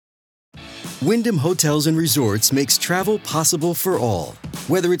Wyndham Hotels and Resorts makes travel possible for all.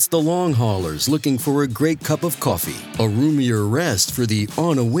 Whether it's the long haulers looking for a great cup of coffee, a roomier rest for the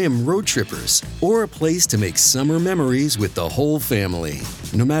on-a-whim road trippers, or a place to make summer memories with the whole family.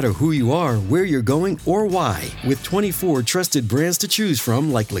 No matter who you are, where you're going, or why, with 24 trusted brands to choose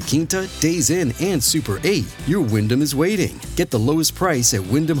from like La Quinta, Days Inn, and Super 8, your Wyndham is waiting. Get the lowest price at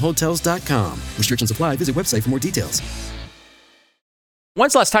WyndhamHotels.com. Restrictions apply. Visit website for more details.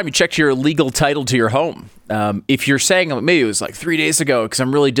 When's the last time you checked your legal title to your home? If you're saying maybe it was like 3 days ago because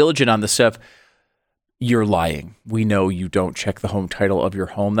I'm really diligent on this stuff, you're lying. We know you don't check the home title of your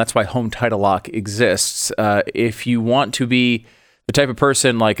home. That's why Home Title Lock exists. If you want to be the type of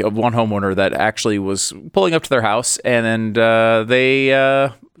person like one homeowner that actually was pulling up to their house and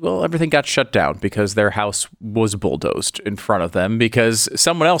everything got shut down because their house was bulldozed in front of them because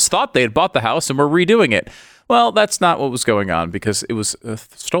someone else thought they had bought the house and were redoing it. Well, that's not what was going on because it was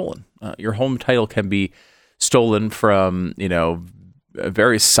stolen. Your home title can be stolen from,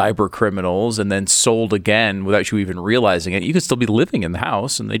 various cyber criminals and then sold again without you even realizing it. You could still be living in the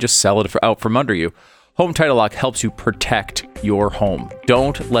house and they just sell it out from under you. Home Title Lock helps you protect your home.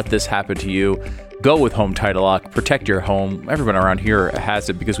 Don't let this happen to you. Go with Home Title Lock. Protect your home. Everyone around here has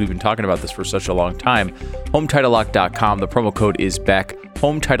it because we've been talking about this for such a long time. HomeTitleLock.com. The promo code is Beck.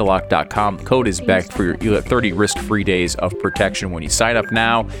 HomeTitleLock.com. Code is Beck for you get 30 risk-free days of protection when you sign up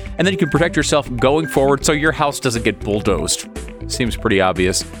now. And then you can protect yourself going forward so your house doesn't get bulldozed. Seems pretty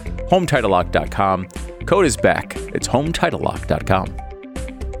obvious. HomeTitleLock.com. Code is Beck. It's HomeTitleLock.com.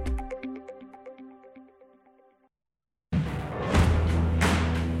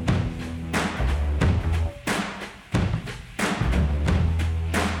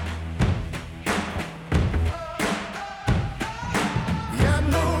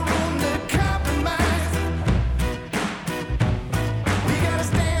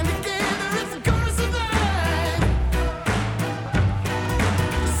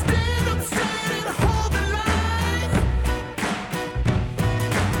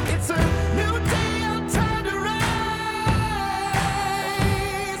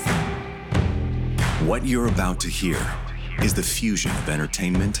 What you're about to hear is the fusion of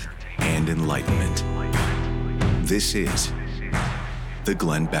entertainment and enlightenment. This is the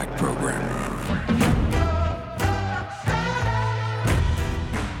Glenn Beck Program.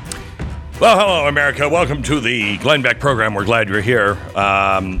 Well, hello, America. Welcome to the Glenn Beck Program. We're glad you're here.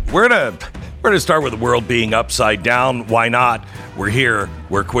 We're gonna start with the world being upside down. Why not? We're here.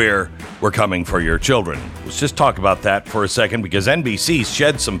 We're queer. We're coming for your children. Let's just talk about that for a second because NBC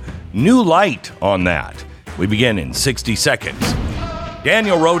shed some new light on that. We begin in 60 seconds.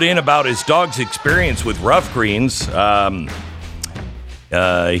 Daniel wrote in about his dog's experience with rough greens.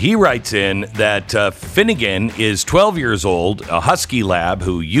 He writes in that Finnegan is 12 years old, a husky lab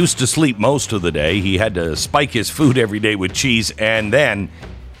who used to sleep most of the day. He had to spike his food every day with cheese, and then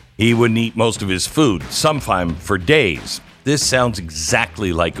he wouldn't eat most of his food, sometime for days. This sounds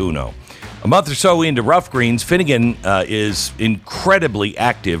exactly like Uno. A month or so into rough greens, Finnegan is incredibly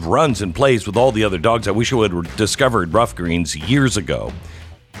active, runs and plays with all the other dogs. I wish I would have discovered rough greens years ago.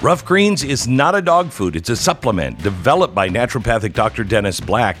 Rough greens is not a dog food. It's a supplement developed by naturopathic Dr. Dennis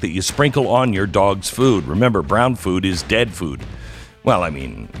Black that you sprinkle on your dog's food. Remember, brown food is dead food. Well, I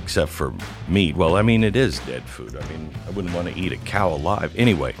mean, except for meat. Well, I mean, it is dead food. I mean, I wouldn't want to eat a cow alive.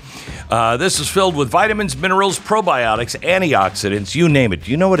 Anyway, this is filled with vitamins, minerals, probiotics, antioxidants, you name it. Do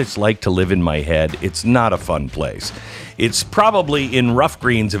you know what it's like to live in my head? It's not a fun place. It's probably in Rough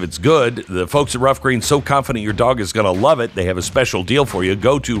Greens if it's good. The folks at Rough Greens so confident your dog is going to love it, they have a special deal for you.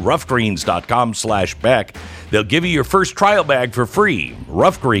 Go to roughgreens.com/Beck. They'll give you your first trial bag for free.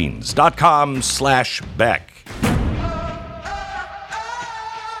 roughgreens.com/Beck.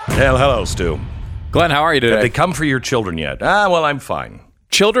 Hello, Stu. Glenn, how are you today? Have they come for your children yet? Well, I'm fine.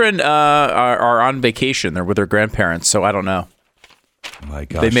 Children are on vacation. They're with their grandparents, so I don't know. My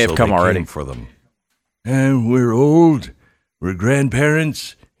gosh, they may have come already for them. And we're old, we're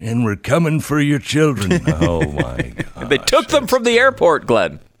grandparents, and we're coming for your children. Oh, my God. They took them from the airport,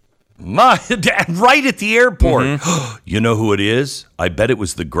 Glenn. My dad, right at the airport. Mm-hmm. You know who it is? I bet it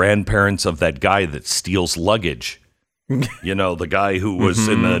was the grandparents of that guy that steals luggage. You know, the guy who was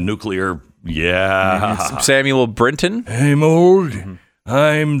in the nuclear... Yeah. Samuel Brinton? I'm old.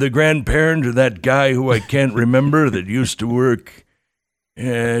 I'm the grandparent of that guy who I can't remember that used to work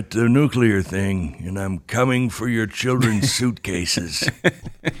at the nuclear thing, and I'm coming for your children's suitcases.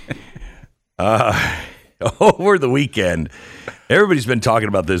 Over the weekend, everybody's been talking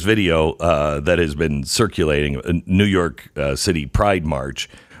about this video that has been circulating, a New York City Pride March.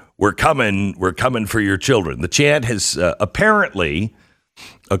 We're coming for your children. The chant has apparently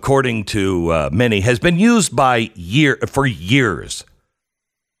according to many, has been used for years.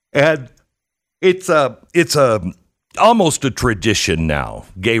 And it's almost a tradition now.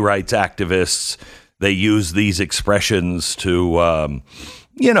 Gay rights activists, they use these expressions to,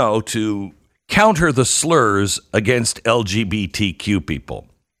 to counter the slurs against LGBTQ people.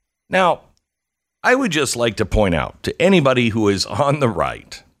 Now, I would just like to point out to anybody who is on the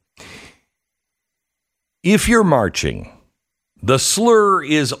right, if you're marching, the slur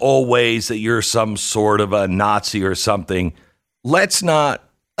is always that you're some sort of a Nazi or something. Let's not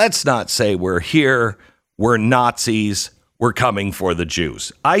say we're here, we're Nazis, we're coming for the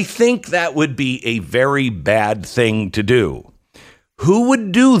Jews. I think that would be a very bad thing to do. Who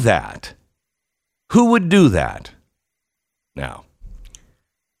would do that? Who would do that? Now,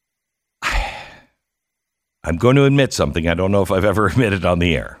 I'm going to admit something I don't know if I've ever admitted on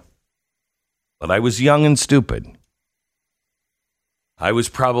the air. But I was young and stupid. I was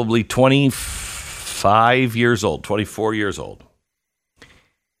probably 25 years old, 24 years old.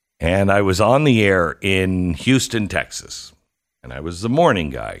 And I was on the air in Houston, Texas. And I was the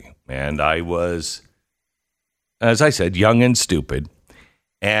morning guy. And I was, as I said, young and stupid.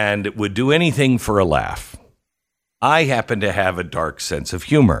 And would do anything for a laugh. I happen to have a dark sense of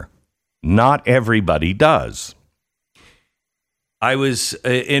humor. Not everybody does. I was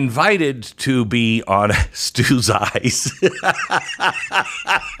invited to be on Stu's Eyes.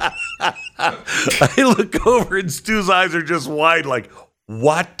 I look over and Stu's eyes are just wide like,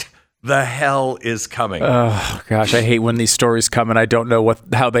 what the hell is coming? Oh gosh, I hate when these stories come and I don't know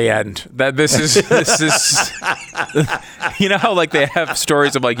how they end. This is you know how like they have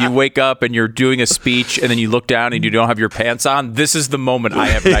stories of like you wake up and you're doing a speech and then you look down and you don't have your pants on. This is the moment I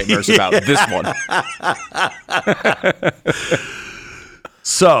have nightmares about. This one.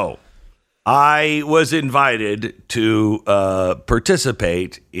 So, I was invited to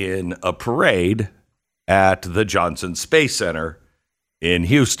participate in a parade at the Johnson Space Center in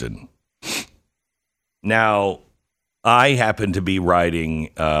Houston. Now, I happen to be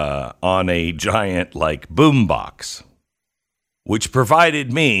riding on a giant like boombox, which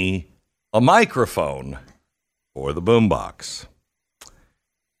provided me a microphone for the boombox.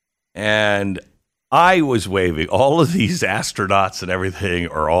 And I was waving. All of these astronauts and everything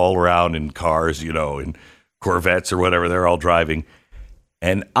are all around in cars, in Corvettes or whatever they're all driving.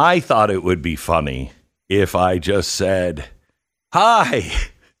 And I thought it would be funny if I just said, "Hi,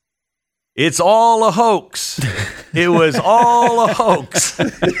 it's all a hoax. It was all a hoax."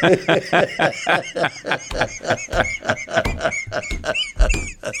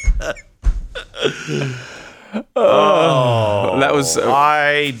 That was.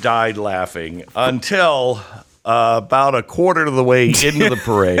 I died laughing until about a quarter of the way into the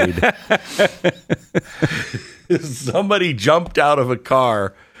parade. Somebody jumped out of a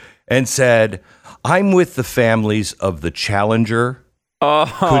car and said, "I'm with the families of the Challenger. Could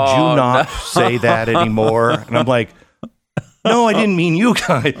you not say that anymore?" And I'm like, "No, I didn't mean you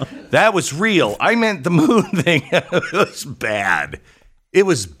guys. That was real. I meant the moon thing." It was bad. It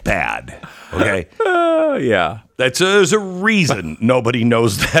was bad. Okay. Yeah. There's a reason nobody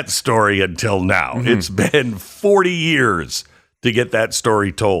knows that story until now. Mm-hmm. It's been 40 years to get that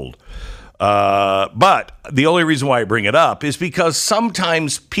story told. But the only reason why I bring it up is because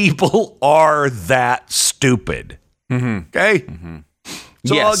sometimes people are that stupid. Mm-hmm. Okay? Mm-hmm.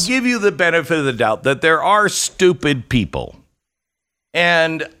 So yes. I'll give you the benefit of the doubt that there are stupid people.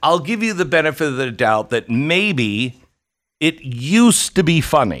 And I'll give you the benefit of the doubt that maybe it used to be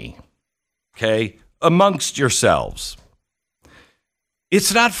funny, okay, amongst yourselves.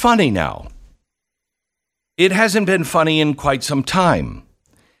 It's not funny now. It hasn't been funny in quite some time,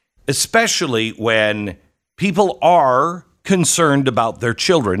 especially when people are concerned about their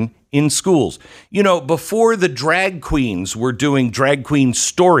children in schools. Before the drag queens were doing Drag Queen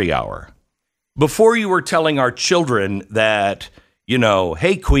Story Hour, before you were telling our children that,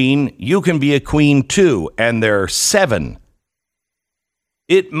 hey, queen, you can be a queen too, and they're 7.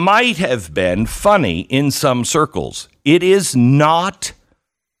 It might have been funny in some circles. It is not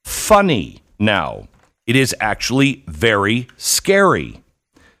funny now. It is actually very scary.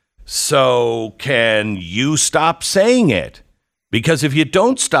 So can you stop saying it? Because if you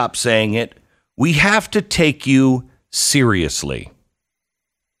don't stop saying it, we have to take you seriously.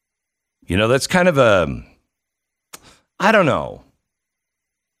 That's kind of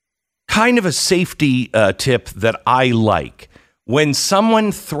kind of a safety tip that I like. When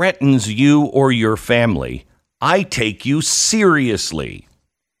someone threatens you or your family, I take you seriously.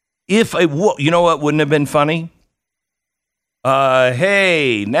 You know what wouldn't have been funny?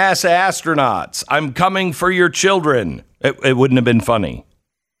 Hey, NASA astronauts, I'm coming for your children. It wouldn't have been funny.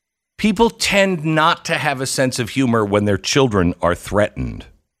 People tend not to have a sense of humor when their children are threatened.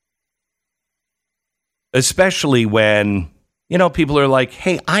 Especially when, people are like,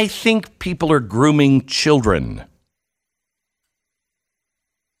 hey, I think people are grooming children.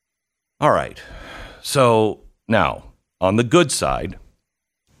 All right. So now, on the good side,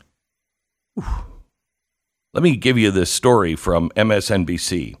 let me give you this story from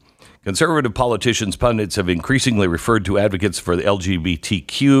MSNBC. Conservative politicians, pundits have increasingly referred to advocates for the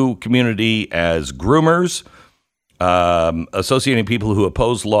LGBTQ community as groomers, associating people who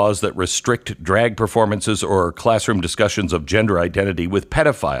oppose laws that restrict drag performances or classroom discussions of gender identity with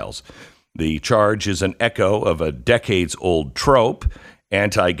pedophiles. The charge is an echo of a decades-old trope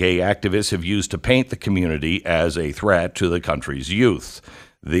anti-gay activists have used to paint the community as a threat to the country's youth.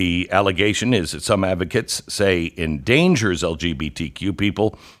 The allegation is that some advocates say endangers LGBTQ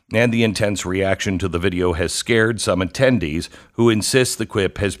people, and the intense reaction to the video has scared some attendees who insist the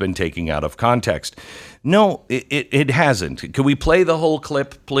quip has been taken out of context. No, it hasn't. Can we play the whole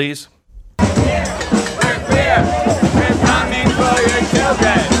clip, please? We're clear. We're coming for your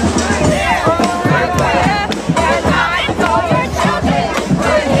children.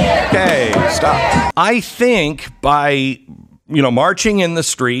 Okay, stop. I think by marching in the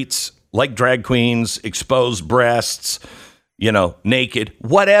streets like drag queens, exposed breasts, naked,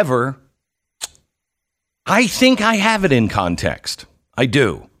 whatever, I think I have it in context. I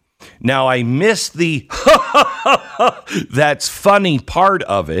do. Now, I miss the that's funny part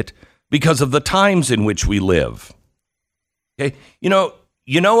of it because of the times in which we live. Okay, you know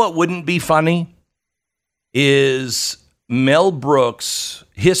what wouldn't be funny is Mel Brooks'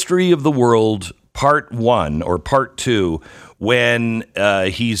 History of the World Part 1 or Part 2, when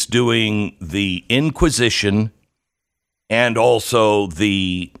he's doing the Inquisition and also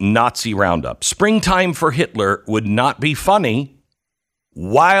the Nazi roundup. Springtime for Hitler would not be funny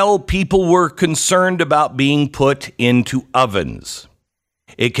while people were concerned about being put into ovens.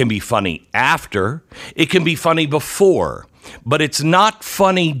 It can be funny after, it can be funny before, but it's not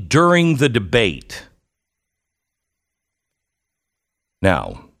funny during the debate.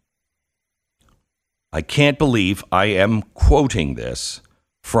 Now, I can't believe I am quoting this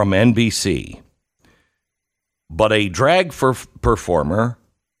from NBC, but a drag performer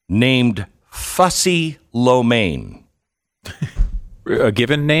named Fussy Lomain. A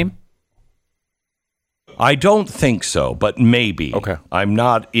given name? I don't think so, but maybe. Okay. I'm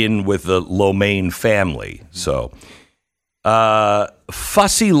not in with the Lomain family. So,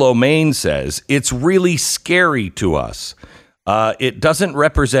 Fussy Lomain says, it's really scary to us. It doesn't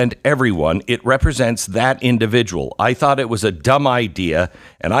represent everyone. It represents that individual. I thought it was a dumb idea,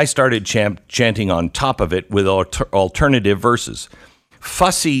 and I started chanting on top of it with alternative verses.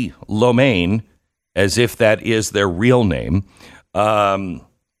 Fussy Lomain, as if that is their real name,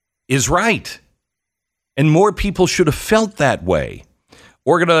 is right. And more people should have felt that way.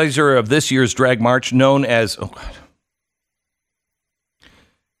 Organizer of this year's drag march, known as... Oh, God.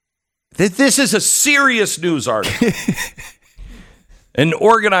 This is a serious news article. An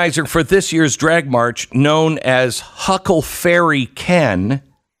organizer for this year's drag march, known as Huckleberry Ken,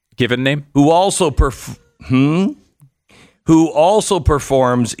 given name, who also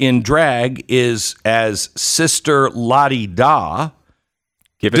performs in drag, is as Sister Lottie Da,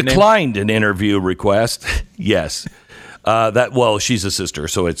 given declined an interview request. Yes, she's a sister,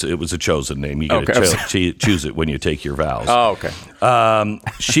 so it was a chosen name. You got to choose it when you take your vows. Oh, okay.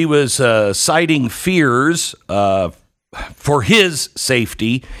 She was citing fears for his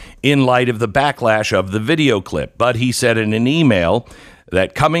safety in light of the backlash of the video clip. But he said in an email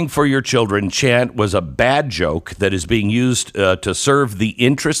that coming for your children chant was a bad joke that is being used to serve the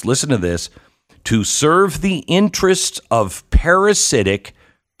interest, listen to this, to serve the interests of parasitic,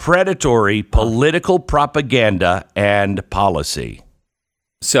 predatory political propaganda and policy.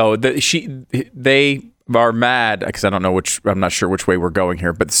 So they are mad because I'm not sure which way we're going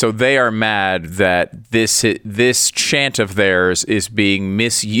here, but so they are mad that this chant of theirs is being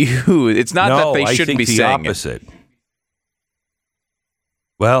misused. It's not that they shouldn't be saying opposite.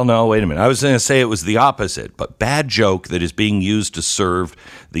 Well, no, wait a minute. I was going to say it was the opposite, but bad joke that is being used to serve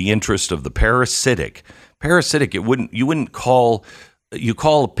the interest of the parasitic. Parasitic, you wouldn't call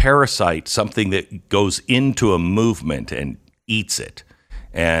a parasite something that goes into a movement and eats it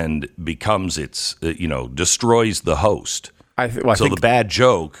and becomes destroys the host. So the bad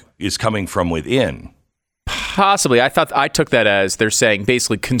joke is coming from within. Possibly. I took that as they're saying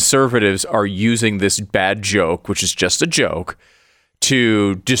basically conservatives are using this bad joke, which is just a joke,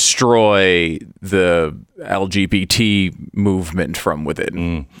 to destroy the LGBT movement from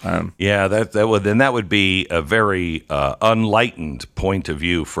within. Yeah, that would be a very unlightened point of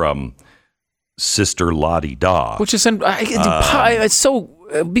view from Sister Lottie Da. Which is it'd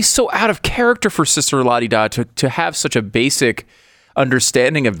be so out of character for Sister Lottie Da to have such a basic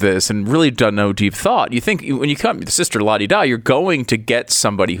understanding of this and really done no deep thought. You think when you come to Sister Lottie Da, you're going to get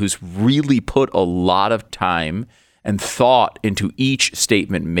somebody who's really put a lot of time and thought into each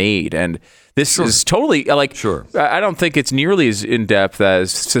statement made. And this is totally I don't think it's nearly as in-depth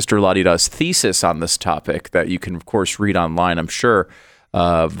as Sister Lottie Da's thesis on this topic that you can, of course, read online, I'm sure.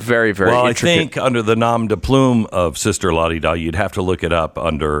 Very, very well, intricate. I think under the nom de plume of Sister Lottie Da, you'd have to look it up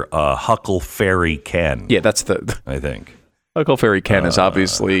under Huckleberry Ken. Yeah, that's I think. Huckleberry Ken is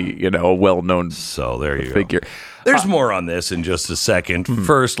obviously, a well-known figure. There's more on this in just a second.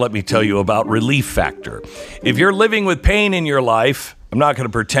 First, let me tell you about Relief Factor. If you're living with pain in your life, I'm not going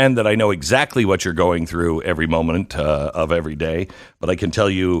to pretend that I know exactly what you're going through every moment of every day, but I can tell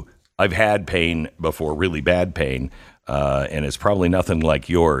you I've had pain before, really bad pain, and it's probably nothing like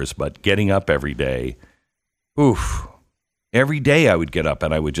yours, but getting up every day, every day I would get up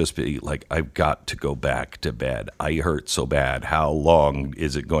and I would just be like, I've got to go back to bed. I hurt so bad. How long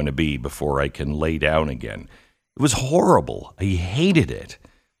is it going to be before I can lay down again? It was horrible. I hated it.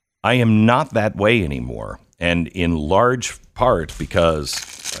 I am not that way anymore. And in large part because,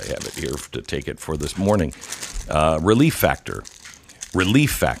 I have it here to take it for this morning, Relief Factor.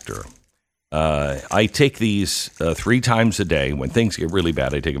 Relief Factor. I take these 3 times a day. When things get really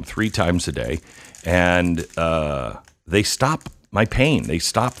bad, I take them 3 times a day. And they stop my pain. They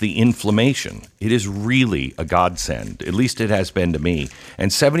stop the inflammation. It is really a godsend. At least it has been to me. And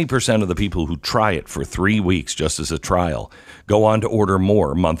 70% of the people who try it for 3 weeks just as a trial go on to order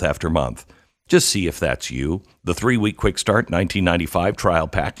more month after month. Just see if that's you. The 3-week quick start, $19.95 trial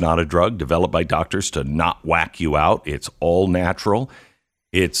pack, not a drug, developed by doctors to not whack you out. It's all natural.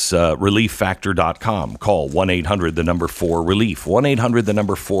 It's relieffactor.com. Call 1-800-4-RELIEF,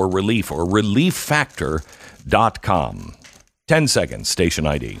 1-800-4-RELIEF, or relieffactor.com. 10 seconds, station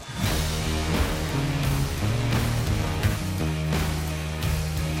ID.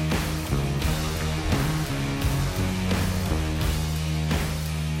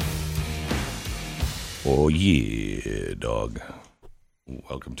 Oh, yeah, dog.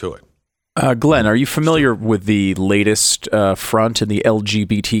 Welcome to it. Glenn, are you familiar with the latest front in the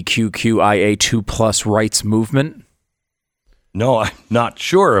LGBTQIA2+ rights movement? No, I'm not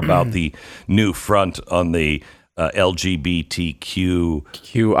sure about the new front on the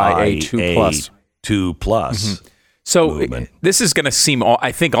LGBTQIA2+. 2+. So movement. This is going to seem,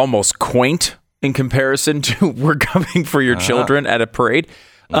 I think, almost quaint in comparison to "We're Coming for Your Children" at a parade.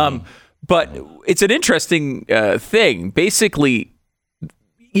 But it's an interesting thing. Basically,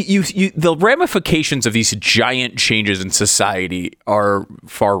 the ramifications of these giant changes in society are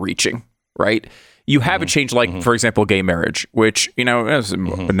far-reaching, right? You have a change like, for example, gay marriage, which is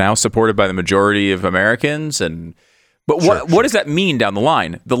now supported by the majority of Americans. But what does that mean down the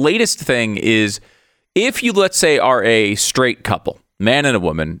line? The latest thing is, if you, let's say, are a straight couple, man and a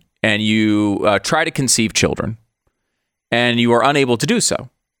woman, and you try to conceive children, and you are unable to do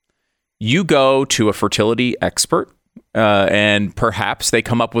so, you go to a fertility expert, and perhaps they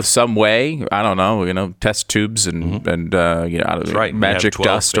come up with some way. I don't know, test tubes and magic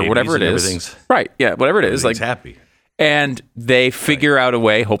dust or whatever it is. Right? Yeah, whatever it is. Like happy. And they figure out a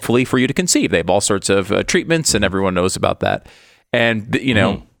way, hopefully, for you to conceive. They have all sorts of treatments, and everyone knows about that. And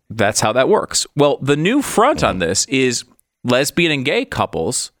that's how that works. Well, the new front on this is lesbian and gay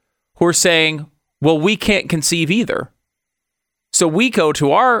couples who are saying, well, we can't conceive either. So we go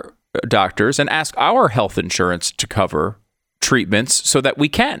to our doctors and ask our health insurance to cover treatments so that we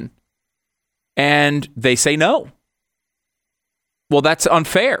can. And they say no. Well, that's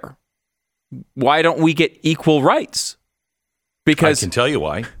unfair. Why don't we get equal rights? Because I can tell you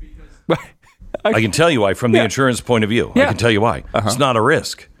why. I can tell you why from the insurance point of view. I can tell you why. It's not a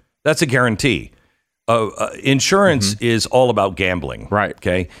risk. That's a guarantee. Insurance is all about gambling. Right.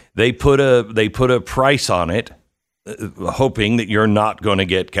 Okay. They put a price on it, hoping that you're not going to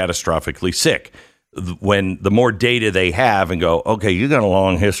get catastrophically sick. When the more data they have and go, okay, you got a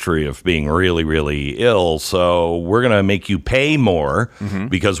long history of being really, really ill, so we're going to make you pay more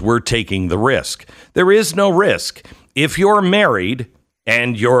because we're taking the risk. There is no risk. If you're married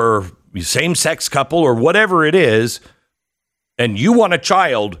and you're same-sex couple or whatever it is, and you want a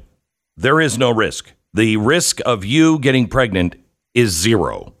child, there is no risk. The risk of you getting pregnant is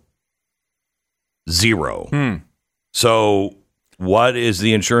zero. So what is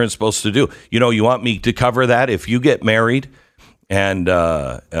the insurance supposed to do? You want me to cover that if you get married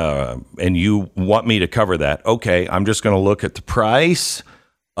and you want me to cover that. Okay, I'm just going to look at the price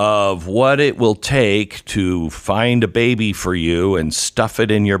of what it will take to find a baby for you and stuff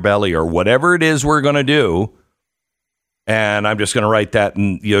it in your belly or whatever it is we're going to do. And I'm just going to write that,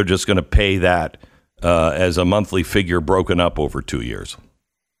 and you're just going to pay that as a monthly figure broken up over 2 years.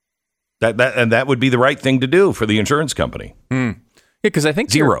 That would be the right thing to do for the insurance company. Yeah, because I think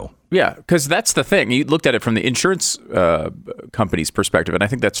zero. Yeah, because that's the thing. You looked at it from the insurance company's perspective, and I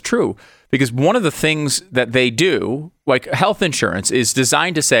think that's true. Because one of the things that they do, like health insurance, is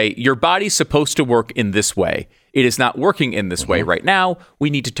designed to say your body's supposed to work in this way. It is not working in this way right now.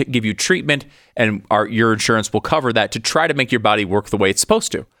 We need to give you treatment, and your insurance will cover that to try to make your body work the way it's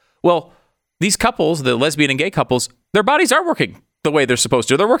supposed to. Well, these couples, the lesbian and gay couples, their bodies are working the way they're supposed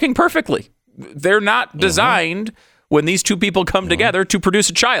to. They're working perfectly. They're not designed when these two people come together to produce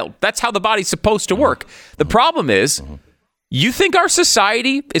a child. That's how the body's supposed to work. The problem is, you think our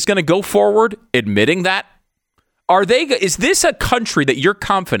society is going to go forward admitting that? Is this a country that you're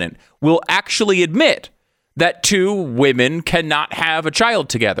confident will actually admit that two women cannot have a child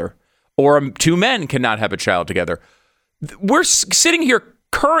together, or two men cannot have a child together? We're sitting here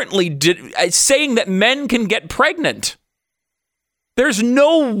currently saying that men can get pregnant. There's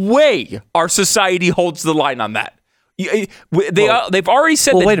no way our society holds the line on that. They've already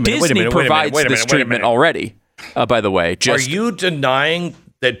said that Disney provides this treatment already, by the way. Are you denying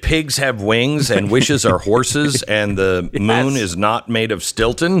that pigs have wings and wishes are horses and the moon is not made of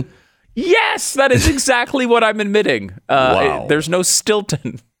Stilton? Yes, that is exactly what I'm admitting. Wow. There's no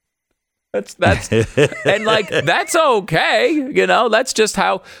Stilton. That's and like that's okay, that's just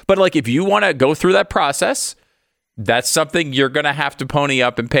how. But like if you want to go through that process, that's something you're going to have to pony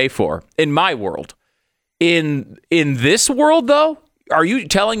up and pay for. In my world, in this world though, are you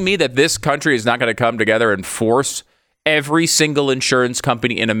telling me that this country is not going to come together and force every single insurance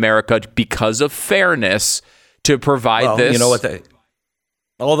company in America because of fairness to provide this? You know what?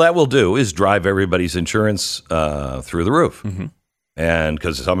 All that will do is drive everybody's insurance through the roof. And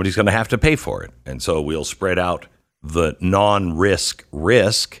because somebody's going to have to pay for it. And so we'll spread out the non-risk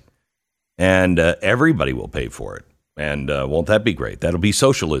risk, and everybody will pay for it. And won't that be great? That'll be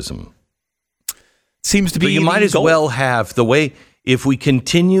socialism. Seems to be. But you might as well have the way, if we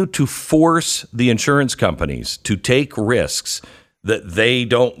continue to force the insurance companies to take risks that they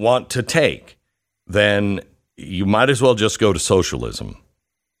don't want to take, then you might as well just go to socialism.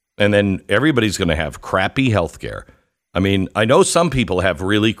 And then everybody's going to have crappy health care. I mean, I know some people have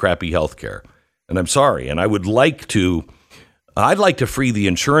really crappy health care, and I'm sorry. And I'd like to free the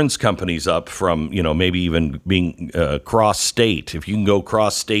insurance companies up from, maybe even being cross-state. If you can go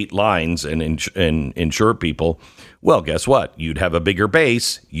cross-state lines and insure people, well, guess what? You'd have a bigger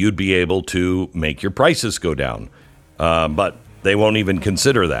base. You'd be able to make your prices go down. But they won't even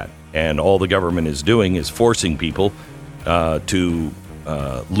consider that. And all the government is doing is forcing people to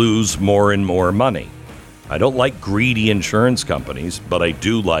lose more and more money. I don't like greedy insurance companies, but I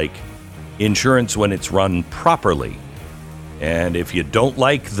do like insurance when it's run properly. And if you don't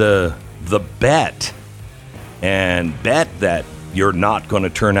like the bet that you're not going to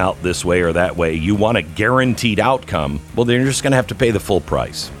turn out this way or that way, you want a guaranteed outcome, well, then you're just going to have to pay the full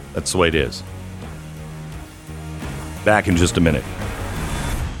price. That's the way it is. Back in just a minute.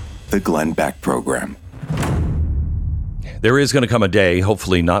 The Glenn Beck Program. There is going to come a day,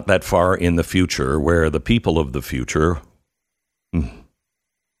 hopefully not that far in the future, where the people of the future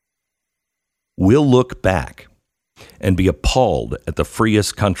will look back and be appalled at the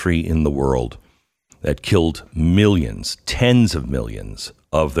freest country in the world that killed millions, tens of millions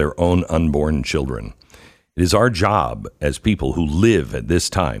of their own unborn children. It is our job as people who live at this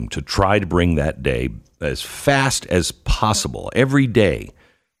time to try to bring that day as fast as possible. Every day,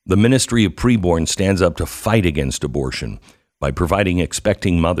 the Ministry of Preborn stands up to fight against abortion by providing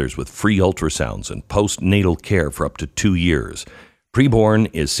expecting mothers with free ultrasounds and postnatal care for up to 2 years. Preborn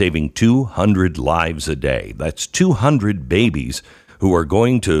is saving 200 lives a day. That's 200 babies who are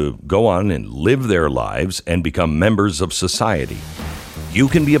going to go on and live their lives and become members of society. You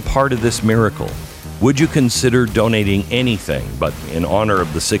can be a part of this miracle. Would you consider donating anything, but in honor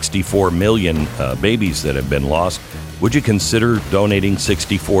of the 64 million babies that have been lost, would you consider donating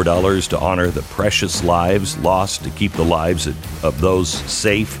 $64 to honor the precious lives lost, to keep the lives of those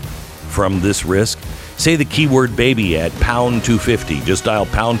safe from this risk? Say the keyword baby at pound 250. Just dial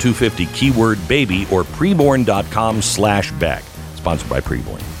pound 250, keyword baby, or preborn.com/Beck. Sponsored by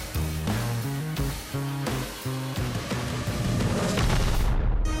Preborn.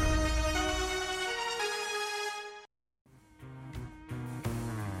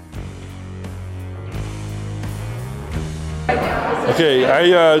 Okay,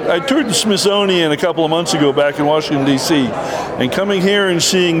 I toured the Smithsonian a couple of months ago back in Washington, D.C., and coming here and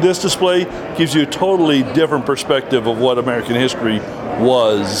seeing this display gives you a totally different perspective of what American history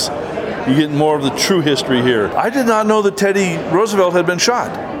was. You get more of the true history here. I did not know that Teddy Roosevelt had been shot.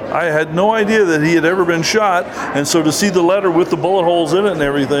 I had no idea that he had ever been shot, and so to see the letter with the bullet holes in it and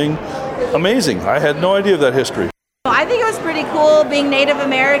everything, amazing. I had no idea of that history. I think it was pretty cool being Native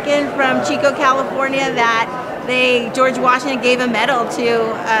American from Chico, California, that George Washington gave a medal to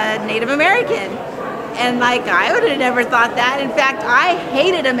a Native American. And like, I would have never thought that. In fact, I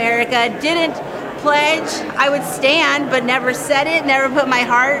hated America, didn't pledge. I would stand, but never said it, never put my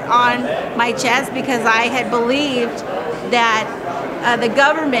heart on my chest, because I had believed that the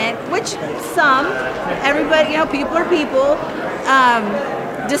government, which everybody, people are people,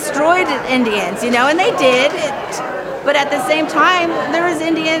 destroyed Indians, and they did. But at the same time, there was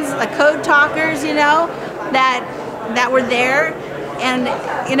Indians, the code talkers, that were there. And,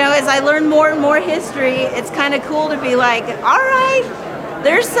 as I learned more and more history, it's kind of cool to be like, all right,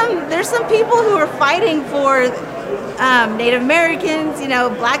 there's some people who are fighting for Native Americans,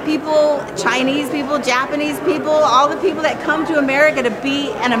 Black people, Chinese people, Japanese people, all the people that come to America to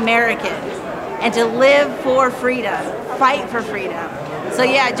be an American and to live for freedom, fight for freedom. So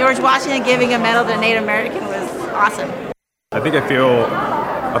yeah, George Washington giving a medal to Native American was awesome. I think I feel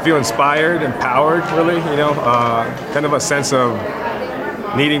inspired, empowered, really, kind of a sense of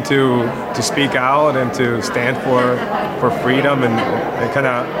needing to speak out and to stand for freedom and kind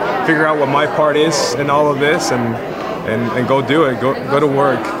of figure out what my part is in all of this and go do it, go to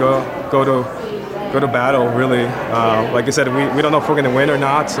work, go to battle, really. Like I said, we don't know if we're going to win or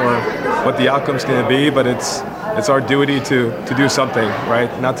not, or what the outcome's going to be, but it's our duty to do something, right?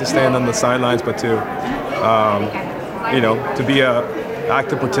 Not to stand on the sidelines, but to be a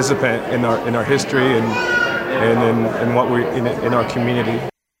active participant in our history and in what we in our community.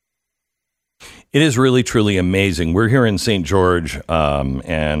 It is really, truly amazing. We're here in St. George,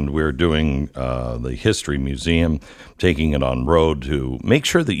 and we're doing the History Museum, taking it on road to make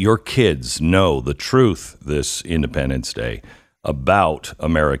sure that your kids know the truth this Independence Day about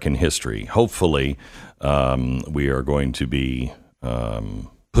American history. Hopefully, we are going to be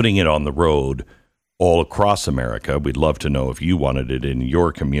putting it on the road all across America. We'd love to know if you wanted it in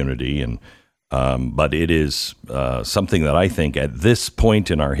your community, but it is something that I think at this point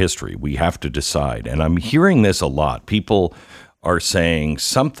in our history, we have to decide. And I'm hearing this a lot. People are saying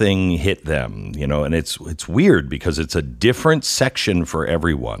something hit them, and it's weird because it's a different section for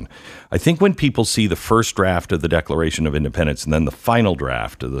everyone. I think when people see the first draft of the Declaration of Independence and then the final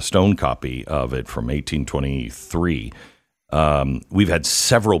draft of the stone copy of it from 1823, we've had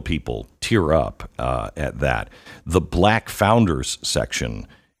several people tear up at that. The Black Founders section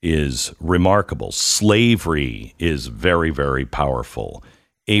is remarkable. Slavery is very, very powerful.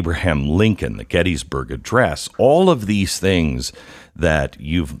 Abraham Lincoln, the Gettysburg Address, all of these things that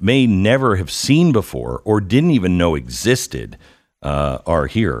you may never have seen before or didn't even know existed are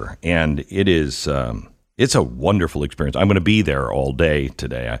here. And it's a wonderful experience. I'm going to be there all day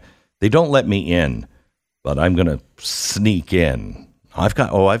today. They don't let me in, but I'm going to sneak in. I've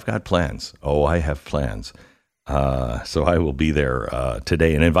got plans. I have plans. So I will be there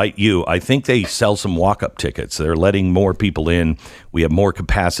today and invite you. I think they sell some walk-up tickets. They're letting more people in. We have more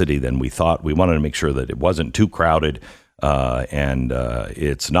capacity than we thought. We wanted to make sure that it wasn't too crowded, and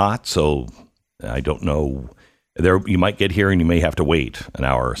it's not. So I don't know. You might get here and you may have to wait an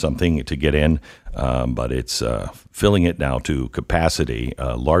hour or something to get in, but it's filling it now to capacity,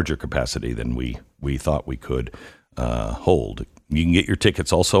 larger capacity than we thought we could hold. You can get your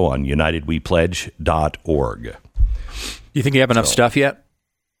tickets also on UnitedWePledge.org. You think you have enough stuff yet?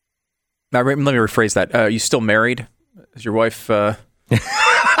 Now, let me rephrase that. Are you still married? Is your wife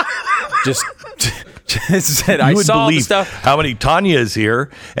just said, I saw the stuff? How many Tanya is here,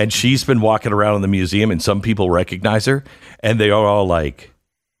 and she's been walking around in the museum, and some people recognize her, and they are all like,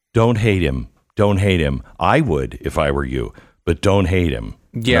 don't hate him. Don't hate him. I would if I were you, but don't hate him.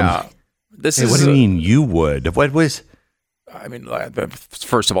 Yeah. What do you mean you would? What was... I mean,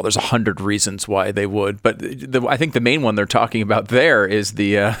 first of all, there's 100 reasons why they would, but I think the main one they're talking about there is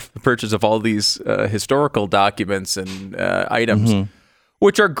the purchase of all these historical documents and items,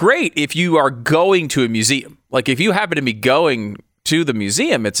 which are great if you are going to a museum. Like if you happen to be going to the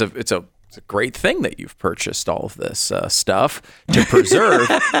museum, it's a great thing that you've purchased all of this stuff to preserve.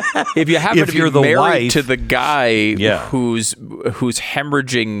 If you happen to be married to the guy who's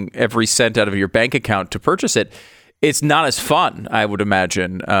hemorrhaging every cent out of your bank account to purchase it, it's not as fun, I would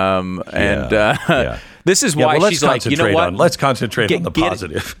imagine. This is why she's like, you know what? Let's concentrate on the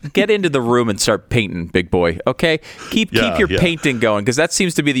positive. Get into the room and start painting, big boy. Okay, keep your painting going, because that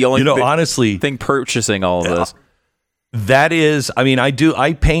seems to be the only honestly thing purchasing all of this. That is, I mean, I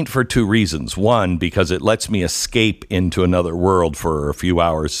paint for two reasons. One, because it lets me escape into another world for a few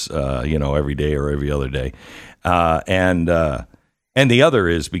hours, every day or every other day. And the other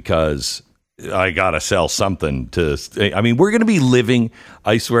is because I got to sell something I mean, we're going to be living,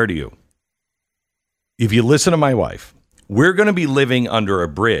 I swear to you, if you listen to my wife, we're going to be living under a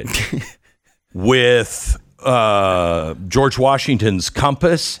bridge with George Washington's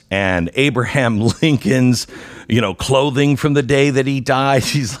compass and Abraham Lincoln's, clothing from the day that he died.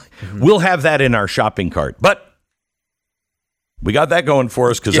 She's like, we'll have that in our shopping cart, but we got that going for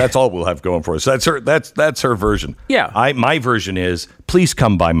us because that's all we'll have going for us. That's her version. Yeah. My version is, please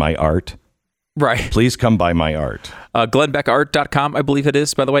come buy my art. Right. Please come buy my art. GlennBeckArt.com, I believe it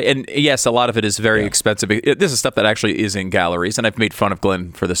is, by the way. And yes, a lot of it is very expensive. This is stuff that actually is in galleries. And I've made fun of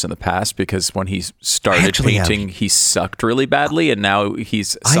Glenn for this in the past because when he started painting, he sucked really badly. And now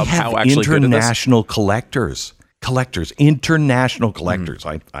he's somehow actually good at this. International collectors. International collectors.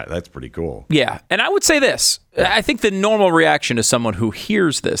 That's pretty cool. Yeah. And I would say this. I think the normal reaction to someone who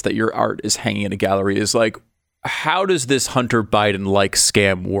hears this, that your art is hanging in a gallery, is like, how does this Hunter Biden-like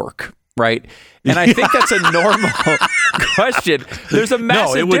scam work? Right? And I think that's a normal question. There's a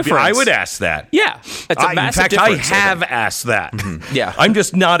massive difference. I would ask that. Yeah. It's a massive difference. In fact, I have asked that. Mm-hmm. Yeah. I'm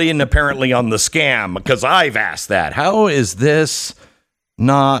just not in apparently on the scam because I've asked that. How is this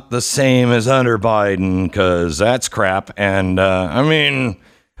not the same as Hunter Biden? Because that's crap. And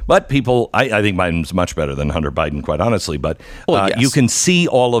but people, I think Biden's much better than Hunter Biden, quite honestly. But you can see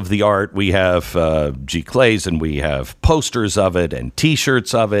all of the art. We have G. Clay's, and we have posters of it and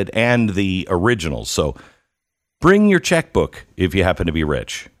T-shirts of it and the originals. So bring your checkbook if you happen to be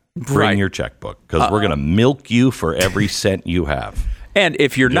rich. Bring your checkbook because we're going to milk you for every cent you have. And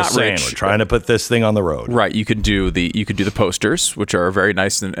if you're Just not saying, rich, we're trying to put this thing on the road. Right? You can do the posters, which are very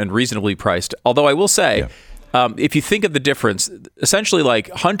nice and reasonably priced. Although I will say. Yeah. If you think of the difference, essentially like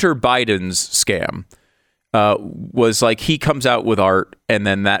Hunter Biden's scam was like he comes out with art and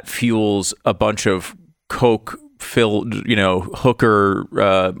then that fuels a bunch of coke-filled, hooker,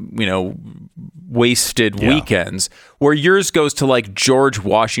 wasted weekends, where yours goes to like George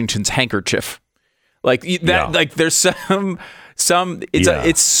Washington's handkerchief. Like that, like there's some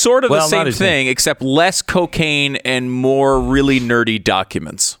it's sort of the same thing, except less cocaine and more really nerdy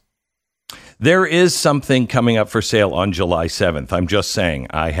documents. There is something coming up for sale on July 7th. I'm just saying.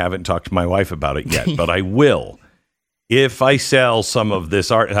 I haven't talked to my wife about it yet, but I will. If I sell some of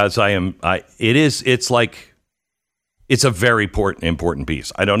this art, as I am, it's a very important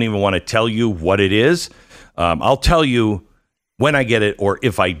piece. I don't even want to tell you what it is. I'll tell you when I get it, or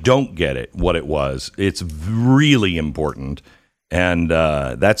if I don't get it, what it was. It's really important. And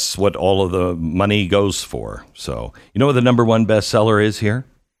that's what all of the money goes for. So, you know what the number one bestseller is here?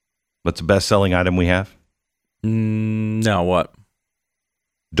 What's the best-selling item we have? No, what?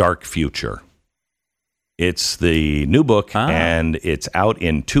 Dark Future. It's the new book, and it's out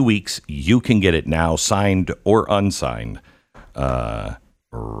in 2 weeks. You can get it now, signed or unsigned,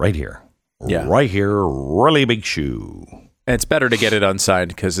 right here. Yeah. Right here, really big shoe. And it's better to get it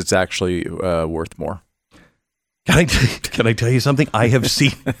unsigned because it's actually worth more. Can I tell you something? I have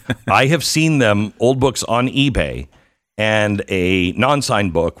seen them, old books on eBay. And a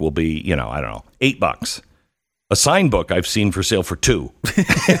non-signed book will be, $8. A signed book I've seen for sale for $2.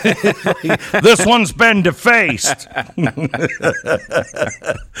 This one's been defaced.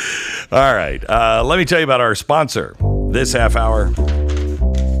 All right. Let me tell you about our sponsor this half hour.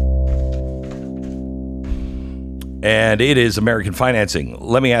 And it is American Financing.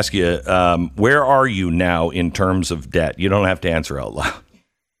 Let me ask you, where are you now in terms of debt? You don't have to answer out loud.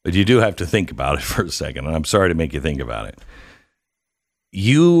 But you do have to think about it for a second, and I'm sorry to make you think about it.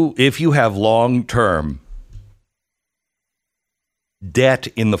 If you have long-term debt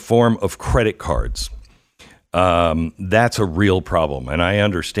in the form of credit cards, that's a real problem. And I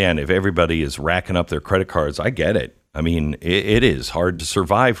understand if everybody is racking up their credit cards, I get it. I mean, it is hard to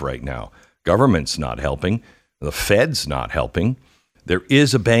survive right now. Government's not helping. The Fed's not helping. There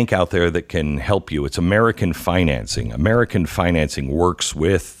is a bank out there that can help you. It's American Financing. American Financing works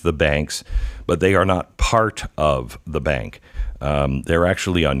with the banks, but they are not part of the bank. They're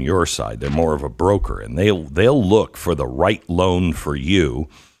actually on your side. They're more of a broker, and they'll look for the right loan for you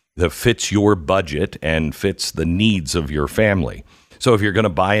that fits your budget and fits the needs of your family. So if you're going to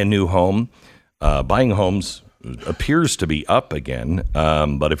buy a new home, buying homes appears to be up again.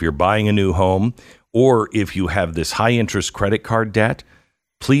 But if you're buying a new home, or if you have this high interest credit card debt,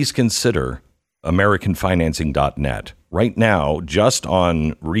 please consider AmericanFinancing.net. Right now, just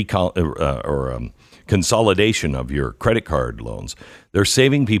on consolidation of your credit card loans, they're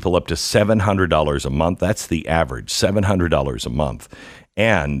saving people up to $700 a month. That's the average, $700 a month.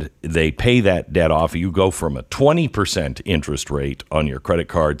 And they pay that debt off. You go from a 20% interest rate on your credit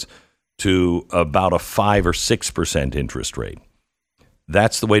cards to about a 5 or 6% interest rate.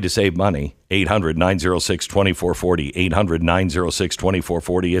 That's the way to save money. 800-906-2440.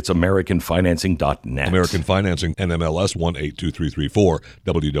 800-906-2440. It's AmericanFinancing.net. American Financing, NMLS 182334,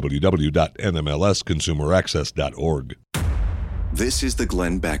 www.nmlsconsumeraccess.org. This is the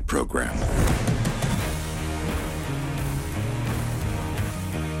Glenn Beck Program.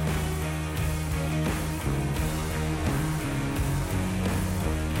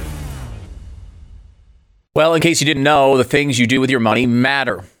 Well, in case you didn't know, the things you do with your money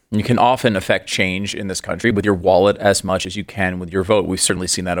matter. You can often affect change in this country with your wallet as much as you can with your vote. We've certainly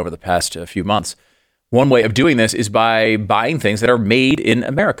seen that over the past few months. One way of doing this is by buying things that are made in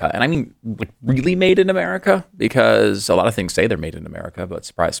America. And I mean, like, really made in America, because a lot of things say they're made in America, but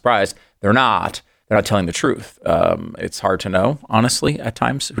surprise, surprise, they're not. They're not telling the truth. It's hard to know, honestly, at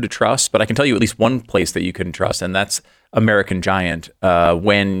times, who to trust. But I can tell you at least one place that you can trust, and that's American Giant.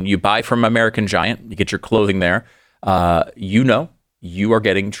 When you buy from American Giant, you get your clothing there. You are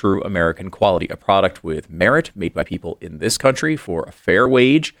getting true American quality, a product with merit, made by people in this country for a fair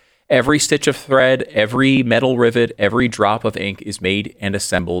wage. Every stitch of thread, every metal rivet, every drop of ink is made and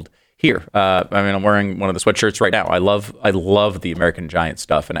assembled here. I'm wearing one of the sweatshirts right now. I love the American Giant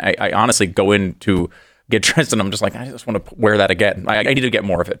stuff, and I honestly go in to get dressed, and I'm just like, I just want to wear that again. I need to get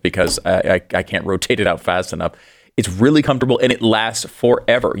more of it because I can't rotate it out fast enough. It's really comfortable, and it lasts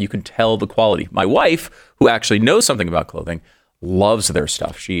forever. You can tell the quality. My wife, who actually knows something about clothing, loves their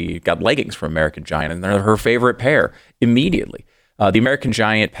stuff. She got leggings from American Giant, and they're her favorite pair immediately. The American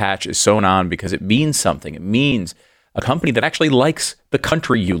Giant patch is sewn on because it means something. It means a company that actually likes the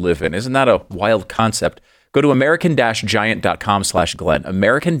country you live in. Isn't that a wild concept? Go to american-giant.com/Glenn,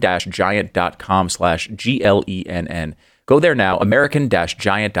 american-giant.com/GLENN. Go there now,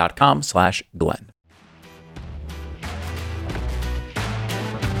 american-giant.com/Glenn.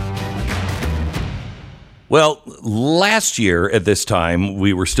 Well, last year at this time,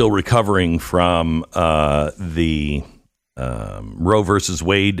 we were still recovering from the Roe versus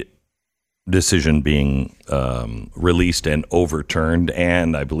Wade decision being released and overturned.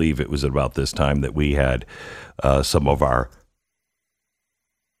 And I believe it was about this time that we had some of our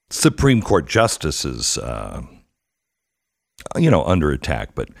Supreme Court justices, under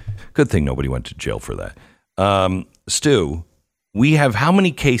attack. But good thing nobody went to jail for that. Stu, we have how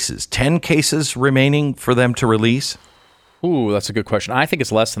many cases? 10 cases remaining for them to release? Ooh, that's a good question. I think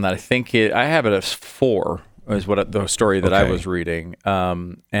it's less than that. I have it as 4. Is what the story that I was reading,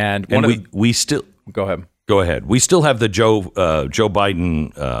 we still go ahead. Go ahead. We still have the Joe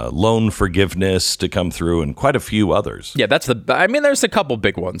Biden loan forgiveness to come through, and quite a few others. Yeah, there's a couple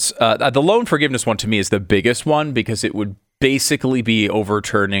big ones. The loan forgiveness one to me is the biggest one because it would basically be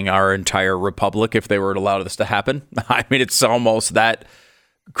overturning our entire republic if they were to allow this to happen. I mean, it's almost that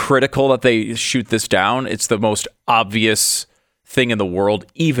critical that they shoot this down. It's the most obvious thing in the world.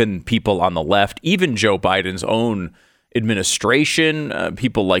 Even people on the left, even Joe Biden's own administration,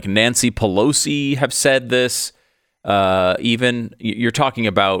 people like Nancy Pelosi have said this. Even you're talking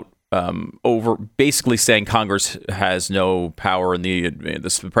about over basically saying Congress has no power, and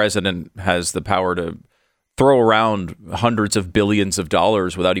the president has the power to throw around hundreds of billions of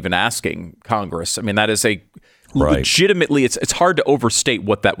dollars without even asking Congress. I mean, that is legitimately, it's hard to overstate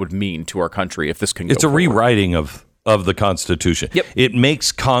what that would mean to our country if this can go forward. Rewriting of the Constitution. Yep. It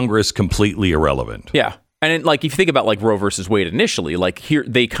makes Congress completely irrelevant. Yeah. And if you think about Roe versus Wade initially, here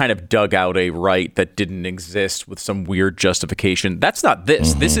they kind of dug out a right that didn't exist with some weird justification. That's not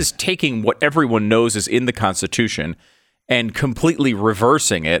this. Mm-hmm. This is taking what everyone knows is in the Constitution and completely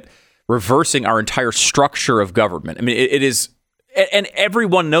reversing it, reversing our entire structure of government. I mean, it is, and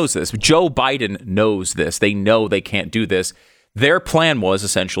everyone knows this. Joe Biden knows this. They know they can't do this. Their plan was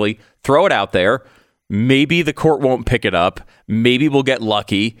essentially throw it out there. Maybe the court won't pick it up. Maybe we'll get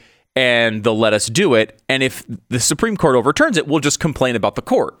lucky and they'll let us do it. And if the Supreme Court overturns it, we'll just complain about the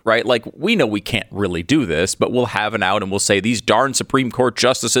court, right? We know we can't really do this, but we'll have an out and we'll say these darn Supreme Court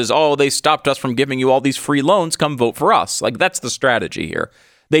justices, they stopped us from giving you all these free loans. Come vote for us. That's the strategy here.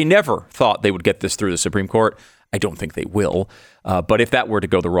 They never thought they would get this through the Supreme Court. I don't think they will. But if that were to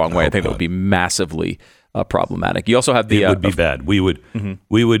go the wrong way, I think that would be massively problematic. You also have it would be bad. We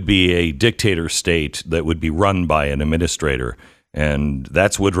would be a dictator state that would be run by an administrator, And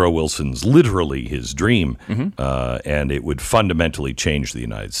that's Woodrow Wilson's, literally his dream. And it would fundamentally change the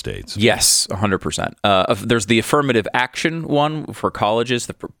United States. Yes, 100%. There's the affirmative action one for colleges,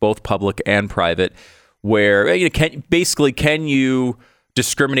 both public and private, where can you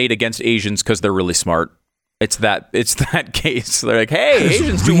discriminate against Asians because they're really smart? It's that case. They're like, hey,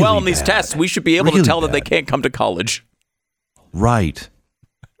 Asians do well on these tests. We should be able to tell that they can't come to college. Right.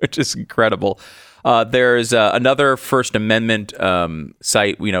 Which is incredible. There's another First Amendment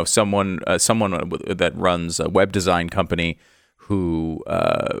site. Someone that runs a web design company who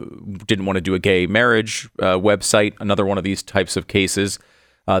didn't want to do a gay marriage website. Another one of these types of cases.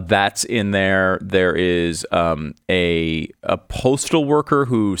 That's in there. There is a postal worker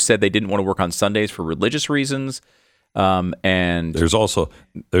who said they didn't want to work on Sundays for religious reasons. And there's also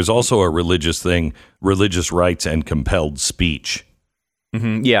a religious thing, religious rights and compelled speech.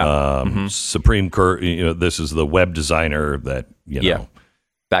 Supreme Court. This is the web designer that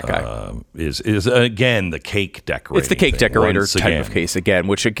that guy is again the cake decorator. It's the cake decorator type of case again,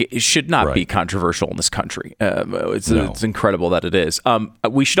 which should not be controversial in this country. It's incredible that it is.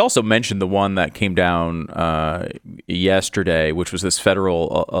 We should also mention the one that came down yesterday, which was this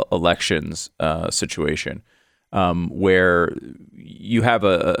federal elections situation, where you have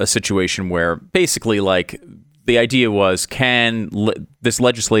a situation where basically like. The idea was, this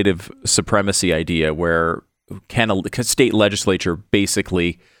legislative supremacy idea where can a state legislature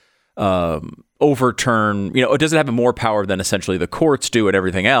basically overturn, it doesn't have more power than essentially the courts do and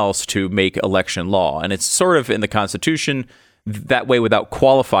everything else to make election law. And it's sort of in the Constitution that way without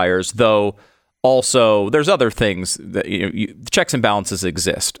qualifiers, though also there's other things that, checks and balances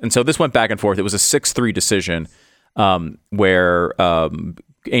exist. And so this went back and forth. It was a 6-3 decision where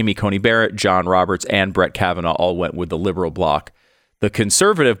Amy Coney Barrett, John Roberts, and Brett Kavanaugh all went with the liberal bloc. The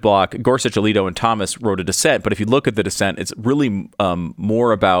conservative bloc, Gorsuch, Alito, and Thomas wrote a dissent. But if you look at the dissent, it's really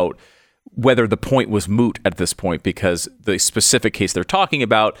more about whether the point was moot at this point, because the specific case they're talking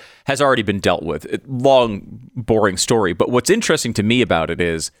about has already been dealt with. Long, boring story. But what's interesting to me about it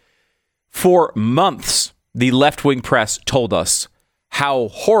is, for months, the left-wing press told us how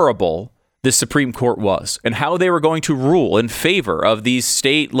horrible the Supreme Court was and how they were going to rule in favor of these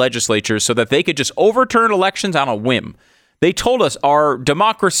state legislatures so that they could just overturn elections on a whim. They told us our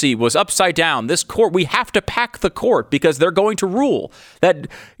democracy was upside down. This court, we have to pack the court because they're going to rule that,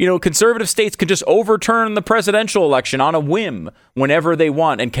 conservative states can just overturn the presidential election on a whim whenever they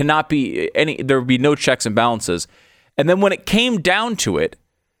want and cannot be there would be no checks and balances. And then when it came down to it,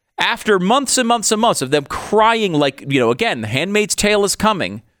 after months and months and months of them crying like, again, the Handmaid's Tale is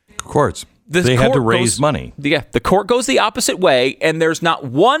coming. Of course. They had to raise money. Yeah, the court goes the opposite way, and there's not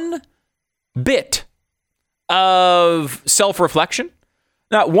one bit of self-reflection,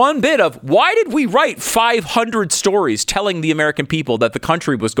 not one bit of why did we write 500 stories telling the American people that the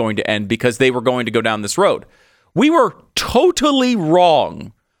country was going to end because they were going to go down this road. We were totally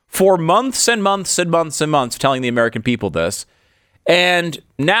wrong for months and months and months and months telling the American people this. And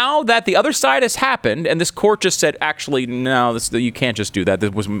now that the other side has happened, and this court just said, actually, no, you can't just do that. This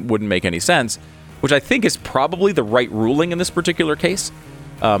wouldn't make any sense, which I think is probably the right ruling in this particular case.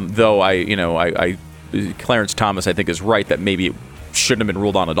 Though Clarence Thomas, I think, is right that maybe it shouldn't have been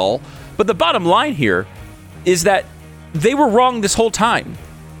ruled on at all. But the bottom line here is that they were wrong this whole time.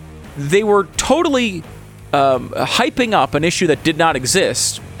 They were totally hyping up an issue that did not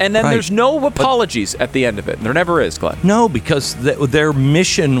exist, and then there's no apologies at the end of it. There never is, Glenn. No, because their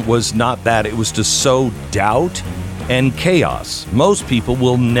mission was not that. It was to sow doubt and chaos. Most people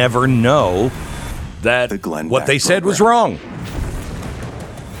will never know that what they said was wrong.